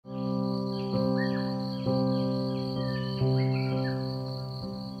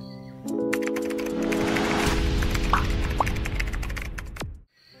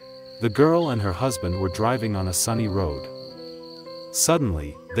The girl and her husband were driving on a sunny road.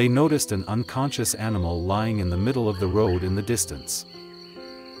 Suddenly, they noticed an unconscious animal lying in the middle of the road in the distance.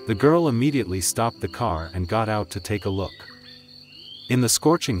 The girl immediately stopped the car and got out to take a look. In the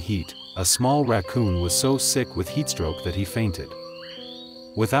scorching heat, a small raccoon was so sick with heatstroke that he fainted.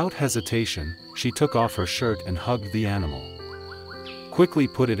 Without hesitation, she took off her shirt and hugged the animal. Quickly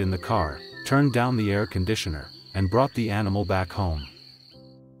put it in the car, turned down the air conditioner, and brought the animal back home.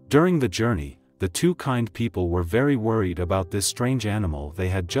 During the journey, the two kind people were very worried about this strange animal they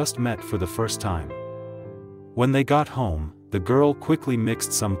had just met for the first time. When they got home, the girl quickly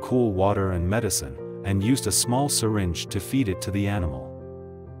mixed some cool water and medicine, and used a small syringe to feed it to the animal.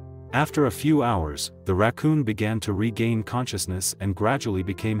 After a few hours, the raccoon began to regain consciousness and gradually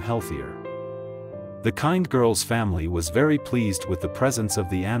became healthier. The kind girl's family was very pleased with the presence of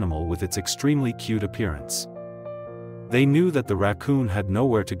the animal with its extremely cute appearance. They knew that the raccoon had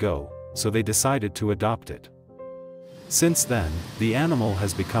nowhere to go, so they decided to adopt it. Since then, the animal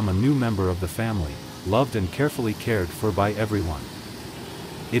has become a new member of the family, loved and carefully cared for by everyone.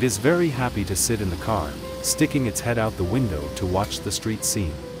 It is very happy to sit in the car, sticking its head out the window to watch the street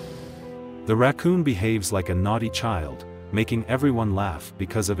scene. The raccoon behaves like a naughty child, making everyone laugh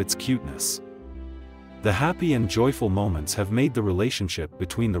because of its cuteness. The happy and joyful moments have made the relationship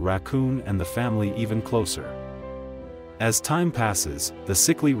between the raccoon and the family even closer. As time passes, the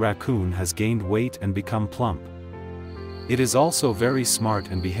sickly raccoon has gained weight and become plump. It is also very smart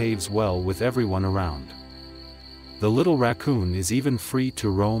and behaves well with everyone around. The little raccoon is even free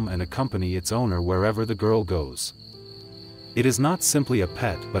to roam and accompany its owner wherever the girl goes. It is not simply a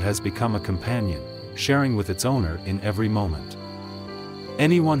pet but has become a companion, sharing with its owner in every moment.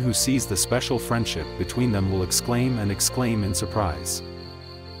 Anyone who sees the special friendship between them will exclaim in surprise.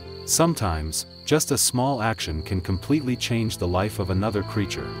 Sometimes, just a small action can completely change the life of another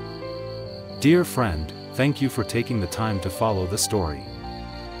creature. Dear friend, thank you for taking the time to follow the story.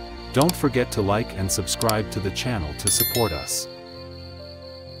 Don't forget to like and subscribe to the channel to support us.